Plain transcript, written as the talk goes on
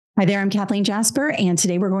Hi there, I'm Kathleen Jasper, and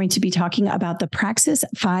today we're going to be talking about the Praxis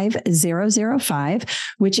 5005,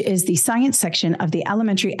 which is the science section of the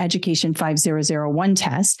Elementary Education 5001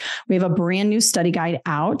 test. We have a brand new study guide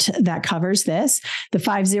out that covers this. The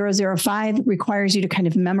 5005 requires you to kind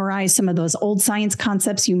of memorize some of those old science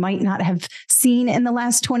concepts you might not have seen in the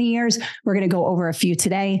last 20 years. We're going to go over a few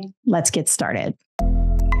today. Let's get started.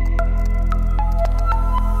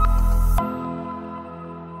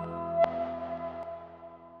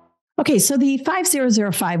 Okay, so the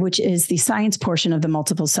 5005, which is the science portion of the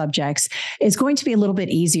multiple subjects, is going to be a little bit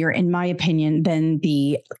easier, in my opinion, than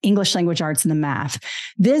the English language arts and the math.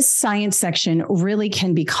 This science section really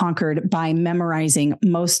can be conquered by memorizing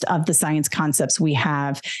most of the science concepts we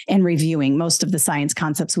have and reviewing most of the science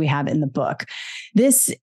concepts we have in the book.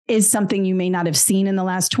 This is something you may not have seen in the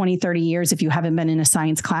last 20, 30 years. If you haven't been in a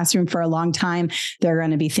science classroom for a long time, there are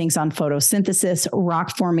going to be things on photosynthesis,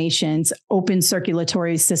 rock formations, open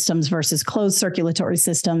circulatory systems versus closed circulatory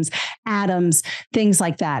systems, atoms, things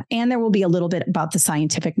like that. And there will be a little bit about the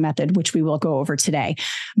scientific method, which we will go over today.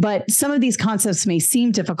 But some of these concepts may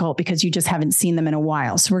seem difficult because you just haven't seen them in a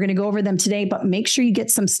while. So we're going to go over them today, but make sure you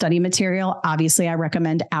get some study material. Obviously, I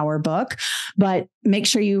recommend our book, but make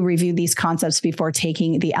sure you review these concepts before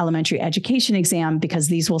taking the elementary education exam, because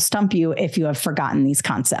these will stump you if you have forgotten these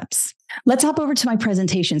concepts. Let's hop over to my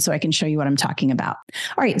presentation so I can show you what I'm talking about.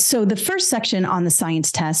 All right, so the first section on the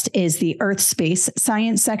science test is the Earth space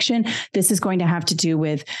science section. This is going to have to do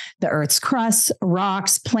with the Earth's crust,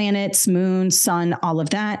 rocks, planets, moon, sun, all of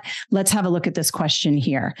that. Let's have a look at this question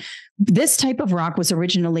here. This type of rock was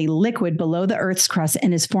originally liquid below the Earth's crust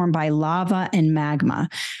and is formed by lava and magma.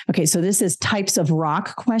 Okay, so this is types of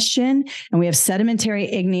rock question, and we have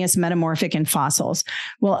sedimentary, igneous, metamorphic, and fossils.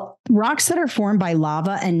 Well, rocks that are formed by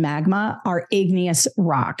lava and magma are igneous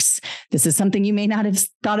rocks. This is something you may not have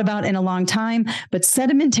thought about in a long time, but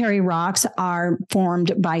sedimentary rocks are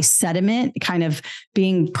formed by sediment kind of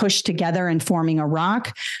being pushed together and forming a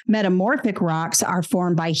rock. Metamorphic rocks are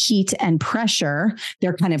formed by heat and pressure.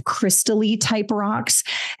 They're kind of crystal-y type rocks.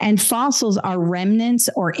 And fossils are remnants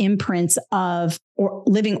or imprints of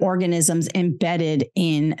living organisms embedded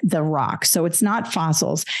in the rock. So it's not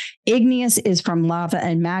fossils. Igneous is from lava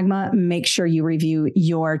and magma. Make sure you review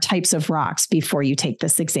your types of rocks before you take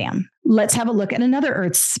this exam. Let's have a look at another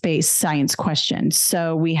Earth space science question.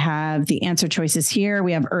 So we have the answer choices here.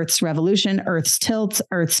 We have Earth's revolution, Earth's tilt,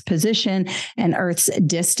 Earth's position, and Earth's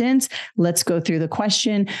distance. Let's go through the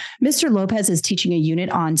question. Mr. Lopez is teaching a unit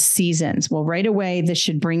on seasons. Well, right away, this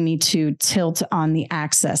should bring me to tilt on the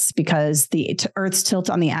axis, because the Earth's tilt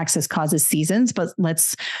on the axis causes seasons. But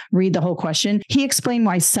let's read the whole question. He explained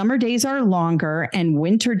why summer days are longer and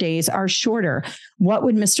winter days are shorter. What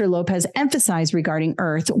would Mr. Lopez emphasize regarding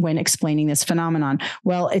Earth when explaining this phenomenon?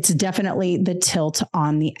 Well, it's definitely the tilt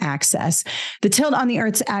on the axis. The tilt on the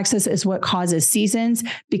Earth's axis is what causes seasons.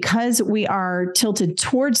 Because we are tilted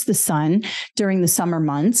towards the sun during the summer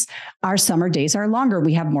months, our summer days are longer.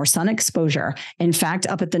 We have more sun exposure. In fact,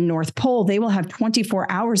 up at the North Pole, they will have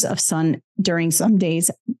 24 hours of sun during some days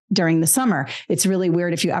during the summer. It's really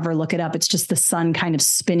weird if you ever look it up. It's just the sun kind of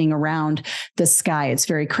spinning around the sky. It's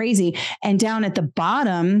very crazy. And down at the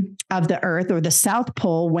bottom of the Earth, or the South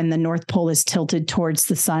Pole, when the North Pole is tilted towards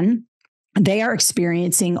the sun, they are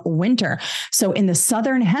experiencing winter. So in the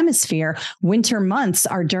Southern Hemisphere, winter months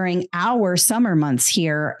are during our summer months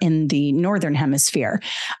here in the Northern Hemisphere.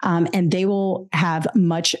 And they will have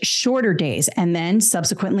much shorter days. And then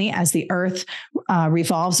subsequently, as the Earth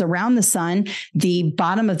revolves around the sun, the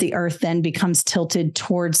bottom of the Earth then becomes tilted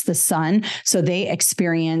towards the sun. So they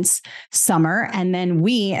experience summer. And then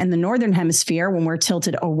we in the Northern Hemisphere, when we're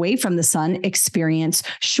tilted away from the sun, experience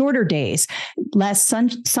shorter days, less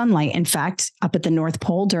sunlight. In fact, up at the North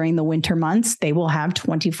Pole during the winter months, they will have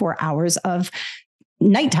 24 hours of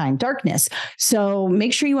nighttime darkness. So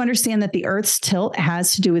make sure you understand that the Earth's tilt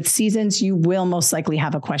has to do with seasons. You will most likely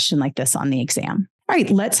have a question like this on the exam. All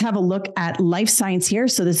right, let's have a look at life science here.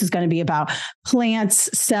 So this is going to be about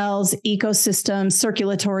plants, cells, ecosystems,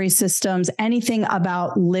 circulatory systems, anything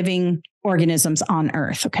about living organisms on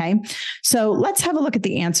Earth. Okay. So let's have a look at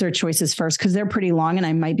the answer choices first, because they're pretty long and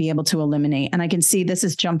I might be able to eliminate. And I can see this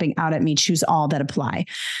is jumping out at me. Choose all that apply.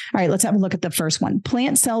 All right, let's have a look at the first one.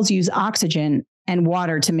 Plant cells use oxygen and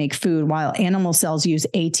water to make food, while animal cells use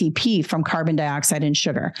ATP from carbon dioxide and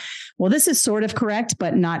sugar. Well, this is sort of correct,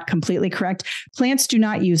 but not completely correct. Plants do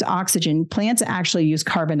not use oxygen. Plants actually use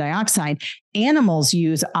carbon dioxide. Animals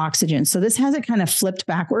use oxygen. So this has it kind of flipped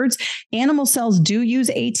backwards. Animal cells do use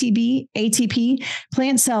ATP.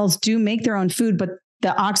 Plant cells do make their own food, but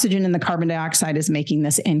the oxygen and the carbon dioxide is making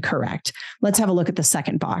this incorrect. Let's have a look at the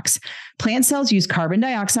second box. Plant cells use carbon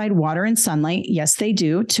dioxide, water, and sunlight. Yes, they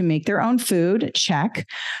do, to make their own food. Check.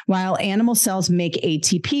 While animal cells make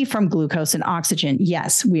ATP from glucose and oxygen.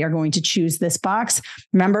 Yes, we are going to choose this box.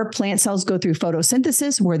 Remember, plant cells go through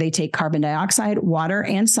photosynthesis where they take carbon dioxide, water,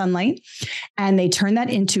 and sunlight, and they turn that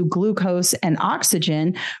into glucose and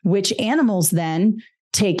oxygen, which animals then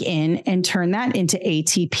take in and turn that into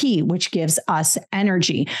ATP, which gives us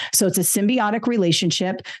energy. So it's a symbiotic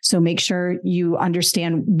relationship. So make sure you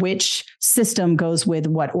understand which system goes with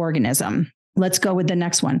what organism. Let's go with the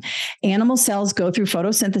next one. Animal cells go through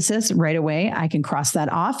photosynthesis right away. I can cross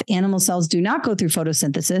that off. Animal cells do not go through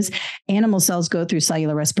photosynthesis. Animal cells go through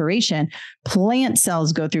cellular respiration. Plant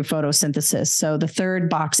cells go through photosynthesis. So the third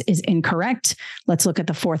box is incorrect. Let's look at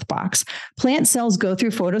the fourth box. Plant cells go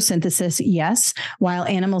through photosynthesis, yes, while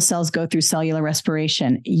animal cells go through cellular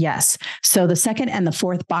respiration, yes. So the second and the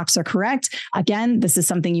fourth box are correct. Again, this is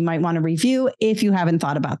something you might want to review if you haven't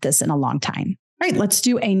thought about this in a long time. All right, let's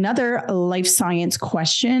do another life science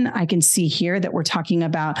question. I can see here that we're talking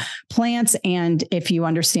about plants. And if you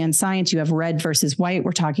understand science, you have red versus white.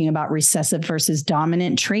 We're talking about recessive versus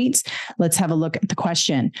dominant traits. Let's have a look at the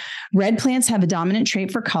question. Red plants have a dominant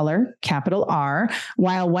trait for color, capital R,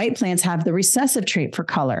 while white plants have the recessive trait for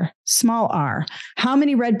color, small r. How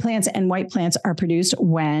many red plants and white plants are produced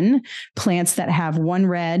when plants that have one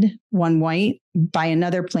red, one white, by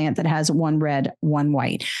another plant that has one red, one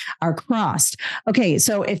white are crossed? Okay,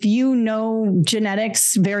 so if you know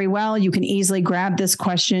genetics very well, you can easily grab this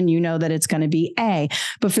question. You know that it's going to be A.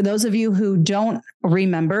 But for those of you who don't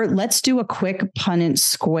remember, let's do a quick Punnett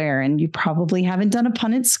square. And you probably haven't done a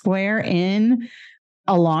Punnett square in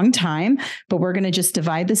a long time, but we're going to just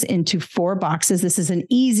divide this into 4 boxes. This is an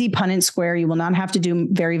easy Punnett square. You will not have to do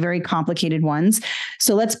very, very complicated ones.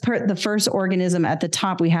 So let's put the first organism at the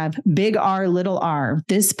top. We have big R, little r.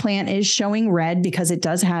 This plant is showing red because it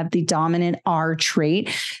does have the dominant R trait.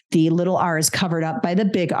 The little r is covered up by the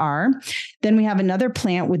big R. Then we have another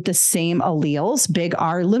plant with the same alleles, big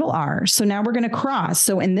R, little r. So now we're going to cross.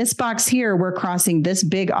 So in this box here, we're crossing this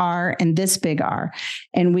big R and this big R,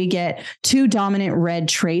 and we get 2 dominant red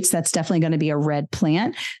traits. That's definitely going to be a red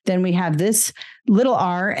plant. Then we have this little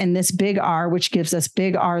r and this big R, which gives us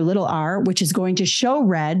big R, little r, which is going to show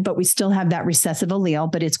red, but we still have that recessive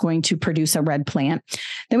allele, but it's going to produce a red plant.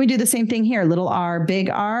 Then we do the same thing here, little r, big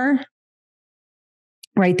R,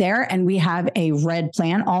 right there. And we have a red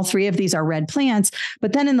plant. All 3 of these are red plants.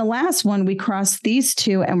 But then in the last one, we cross these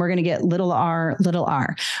 2 and we're going to get little r, little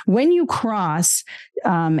r. When you cross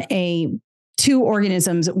 2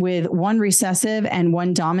 organisms with one recessive and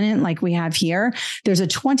one dominant, like we have here, there's a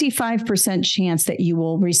 25% chance that you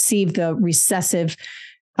will receive the recessive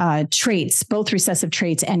traits, both recessive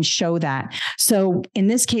traits, and show that. So in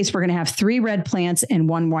this case, we're going to have 3 red plants and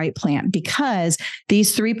 1 white plant because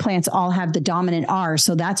these 3 plants all have the dominant R.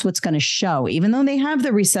 So that's what's going to show. Even though they have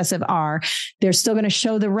the recessive R, they're still going to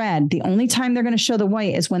show the red. The only time they're going to show the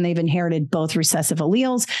white is when they've inherited both recessive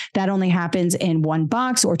alleles. That only happens in 1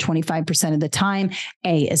 box or 25% of the time.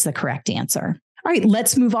 A is the correct answer. All right,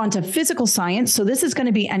 let's move on to physical science. So this is going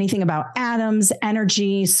to be anything about atoms,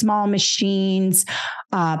 energy, small machines,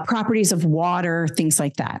 properties of water, things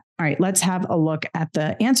like that. All right, let's have a look at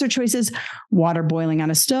the answer choices. Water boiling on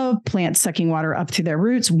a stove, plants sucking water up through their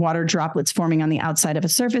roots, water droplets forming on the outside of a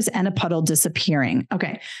surface, and a puddle disappearing.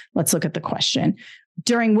 Okay, let's look at the question.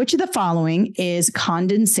 During which of the following is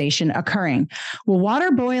condensation occurring? Well, water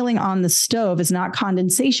boiling on the stove is not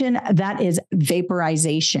condensation. That is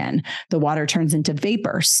vaporization. The water turns into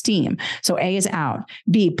vapor, steam. So A is out.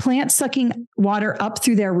 B, plants sucking water up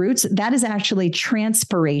through their roots. That is actually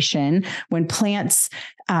transpiration. When plants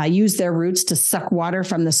use their roots to suck water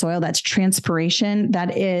from the soil, that's transpiration.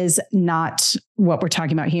 That is not what we're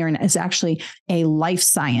talking about here, and it's actually a life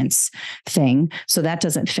science thing. So that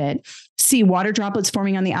doesn't fit. C, water droplets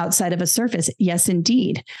forming on the outside of a surface. Yes,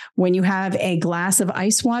 indeed. When you have a glass of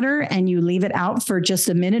ice water and you leave it out for just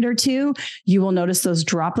a minute or 2, you will notice those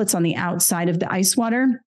droplets on the outside of the ice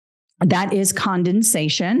water. That is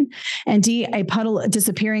condensation. And D, a puddle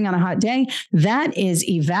disappearing on a hot day. That is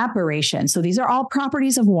evaporation. So these are all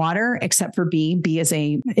properties of water except for B. B is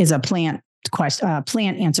a plant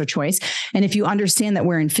answer choice. And if you understand that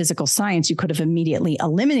we're in physical science, you could have immediately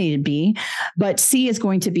eliminated B, but C is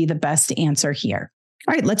going to be the best answer here.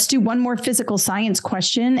 All right, let's do one more physical science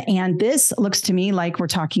question. And this looks to me like we're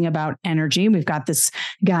talking about energy. We've got this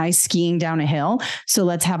guy skiing down a hill. So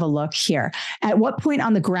let's have a look here. At what point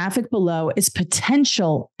on the graphic below is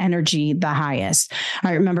potential energy the highest? All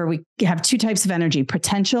right, remember we have two types of energy,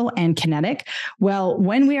 potential and kinetic. Well,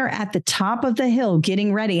 when we are at the top of the hill,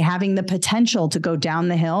 getting ready, having the potential to go down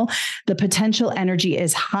the hill, the potential energy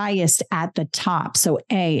is highest at the top. So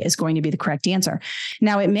A is going to be the correct answer.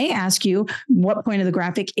 Now, it may ask you what point of the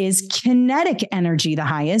graphic is kinetic energy the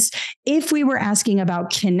highest. If we were asking about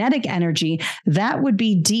kinetic energy, that would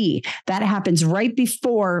be D. That happens right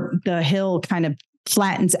before the hill kind of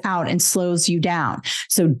flattens out and slows you down.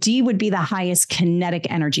 So D would be the highest kinetic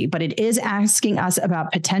energy, but it is asking us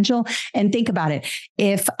about potential. And think about it.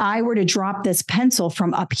 If I were to drop this pencil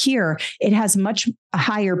from up here, it has much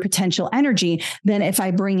higher potential energy than if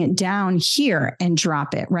I bring it down here and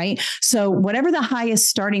drop it, right? So whatever the highest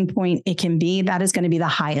starting point it can be, that is going to be the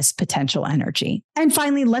highest potential energy. And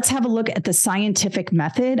finally, let's have a look at the scientific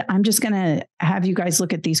method. I'm just going to have you guys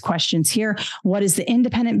look at these questions here. What is the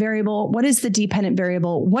independent variable? What is the dependent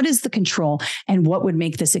variable? What is the control? And what would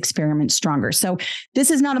make this experiment stronger? So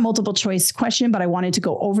this is not a multiple choice question, but I wanted to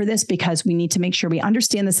go over this because we need to make sure we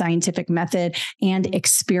understand the scientific method and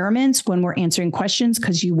experiments when we're answering questions,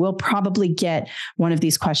 because you will probably get one of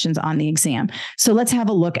these questions on the exam. So let's have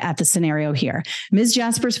a look at the scenario here. Ms.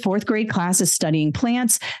 Jasper's fourth grade class is studying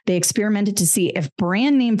plants. They experimented to see if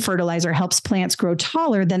brand name fertilizer helps plants grow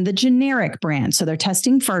taller than the generic brand. So they're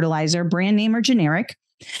testing fertilizer, brand name or generic.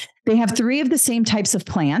 They have 3 of the same types of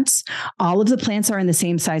plants. All of the plants are in the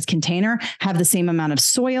same size container, have the same amount of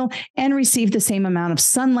soil, and receive the same amount of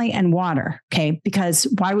sunlight and water. Okay, because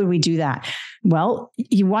why would we do that? Well,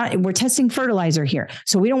 we're testing fertilizer here.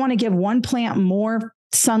 So we don't want to give one plant more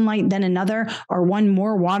sunlight than another or one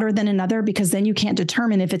more water than another, because then you can't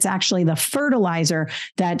determine if it's actually the fertilizer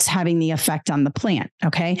that's having the effect on the plant.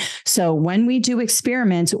 Okay. So when we do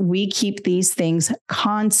experiments, we keep these things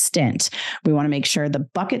constant. We want to make sure the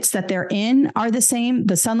buckets that they're in are the same.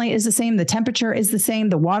 The sunlight is the same. The temperature is the same.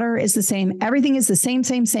 The water is the same. Everything is the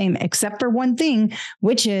same, except for one thing,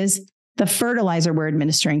 which is the fertilizer we're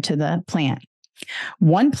administering to the plant.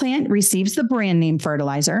 One plant receives the brand name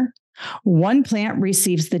fertilizer. One plant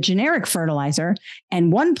receives the generic fertilizer,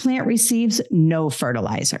 and one plant receives no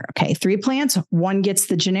fertilizer. Okay, 3 plants, one gets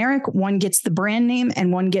the generic, one gets the brand name,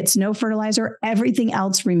 and one gets no fertilizer. Everything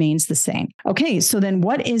else remains the same. Okay, so then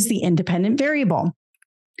what is the independent variable?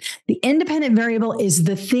 The independent variable is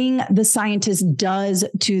the thing the scientist does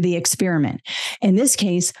to the experiment. In this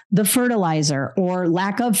case, the fertilizer or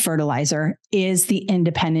lack of fertilizer is the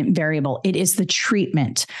independent variable. It is the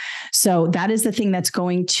treatment. So that is the thing that's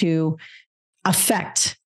going to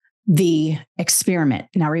affect the experiment.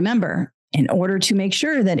 Now, remember, in order to make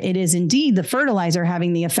sure that it is indeed the fertilizer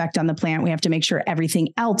having the effect on the plant, we have to make sure everything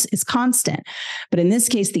else is constant. But in this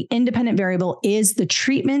case, the independent variable is the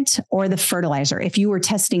treatment or the fertilizer. If you were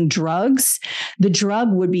testing drugs, the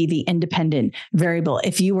drug would be the independent variable.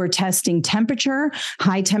 If you were testing temperature,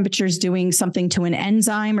 high temperatures doing something to an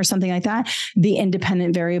enzyme or something like that, the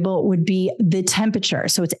independent variable would be the temperature.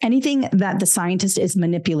 So it's anything that the scientist is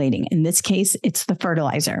manipulating. In this case, it's the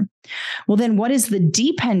fertilizer. Well, then what is the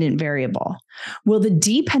dependent variable? Well, the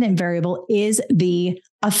dependent variable is the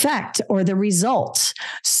effect or the result.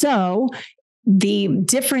 So the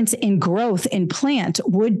difference in growth in plant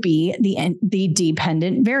would be the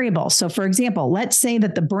dependent variable. So for example, let's say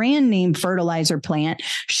that the brand name fertilizer plant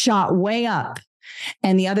shot way up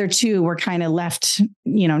and the other 2 were kind of left,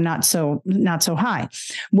 not so high.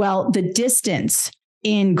 Well, the distance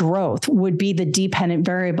in growth would be the dependent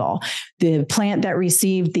variable. The plant that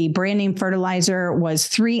received the brand name fertilizer was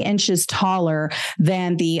 3 inches taller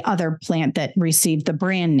than the other plant that received the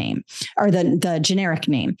brand name or the generic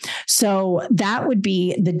name. So that would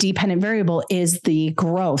be the dependent variable is the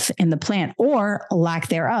growth in the plant or lack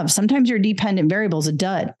thereof. Sometimes your dependent variable is a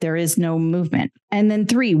dud. There is no movement. And then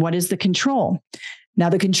 3, what is the control? Now,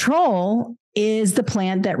 the control is the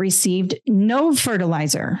plant that received no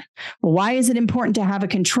fertilizer. Well, why is it important to have a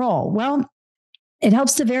control? Well, it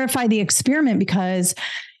helps to verify the experiment because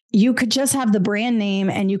you could just have the brand name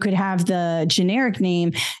and you could have the generic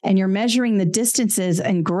name and you're measuring the distances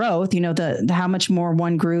and growth, the how much more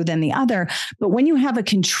one grew than the other. But when you have a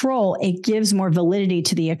control, it gives more validity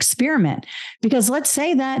to the experiment because let's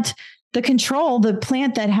say that The control, the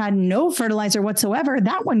plant that had no fertilizer whatsoever,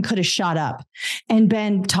 that one could have shot up and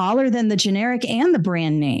been taller than the generic and the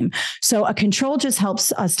brand name. So a control just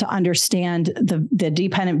helps us to understand the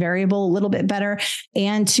dependent variable a little bit better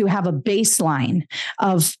and to have a baseline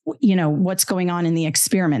of, what's going on in the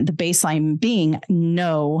experiment. The baseline being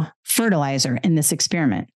no fertilizer in this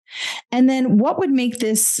experiment. And then what would make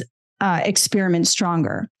this experiment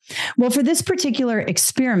stronger? Well, for this particular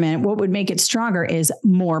experiment, what would make it stronger is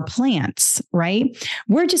more plants, right?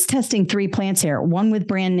 We're just testing 3 plants here, one with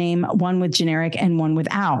brand name, one with generic, and one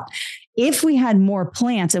without. If we had more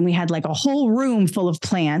plants and we had like a whole room full of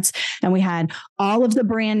plants and we had all of the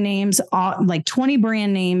brand names, like 20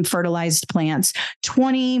 brand name fertilized plants,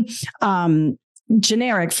 20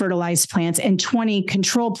 generic fertilized plants and 20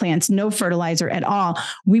 control plants, no fertilizer at all,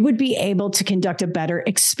 we would be able to conduct a better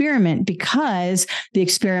experiment because the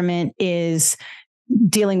experiment is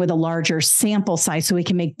dealing with a larger sample size so we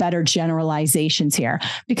can make better generalizations here.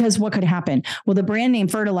 Because what could happen? Well, the brand name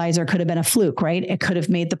fertilizer could have been a fluke, right? It could have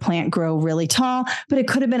made the plant grow really tall, but it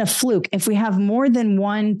could have been a fluke. If we have more than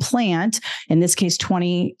one plant, in this case,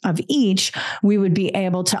 20 of each, we would be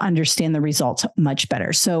able to understand the results much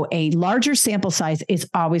better. So a larger sample size is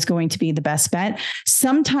always going to be the best bet.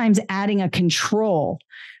 Sometimes adding a control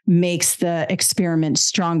makes the experiment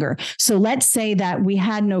stronger. So let's say that we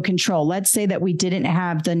had no control. Let's say that we didn't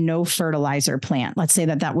have the no fertilizer plant. Let's say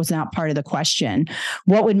that that was not part of the question.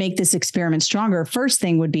 What would make this experiment stronger? First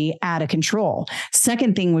thing would be add a control.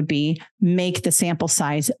 Second thing would be make the sample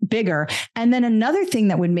size bigger. And then another thing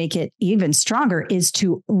that would make it even stronger is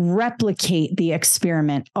to replicate the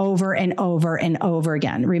experiment over and over and over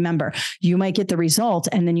again. Remember, you might get the result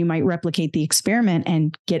and then you might replicate the experiment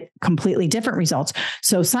and get completely different results.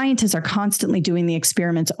 So scientists are constantly doing the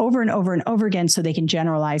experiments over and over and over again so they can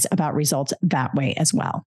generalize about results that way as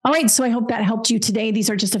well. All right, so I hope that helped you today. These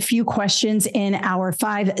are just a few questions in our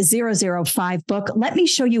 5005 book. Let me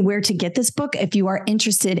show you where to get this book if you are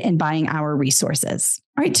interested in buying our resources.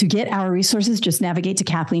 All right, to get our resources, just navigate to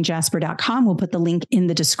KathleenJasper.com. We'll put the link in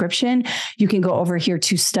the description. You can go over here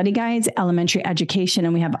to study guides, elementary education,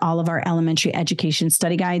 and we have all of our elementary education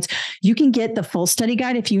study guides. You can get the full study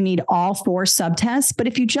guide if you need all 4 subtests, but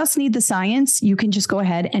if you just need the science, you can just go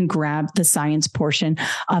ahead and grab the science portion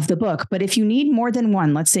of the book. But if you need more than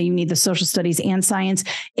one, let's say you need the social studies and science,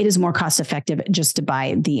 it is more cost effective just to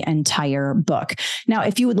buy the entire book. Now,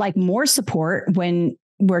 if you would like more support when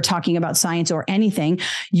we're talking about science or anything,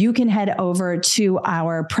 you can head over to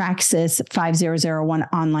our Praxis 5001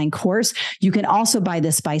 online course. You can also buy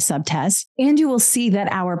this by subtest, and you will see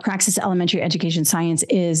that our Praxis Elementary Education Science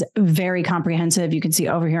is very comprehensive. You can see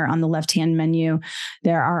over here on the left-hand menu,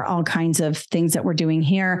 there are all kinds of things that we're doing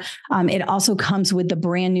here. It also comes with the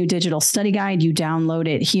brand new digital study guide. You download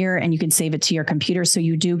it here and you can save it to your computer. So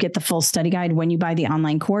you do get the full study guide when you buy the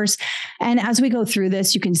online course. And as we go through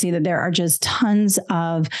this, you can see that there are just tons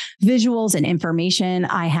of visuals and information.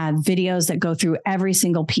 I have videos that go through every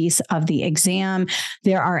single piece of the exam.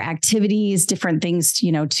 There are activities, different things,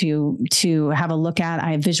 to have a look at.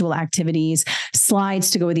 I have visual activities,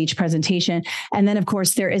 slides to go with each presentation. And then of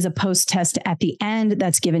course, there is a post-test at the end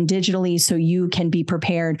that's given digitally so you can be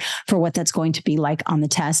prepared for what that's going to be like on the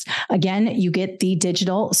test. Again, you get the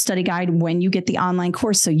digital study guide when you get the online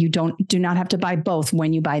course, so you do not have to buy both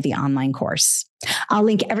when you buy the online course. I'll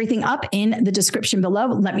link everything up in the description below.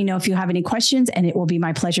 Let me know if you have any questions, and it will be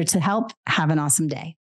my pleasure to help. Have an awesome day.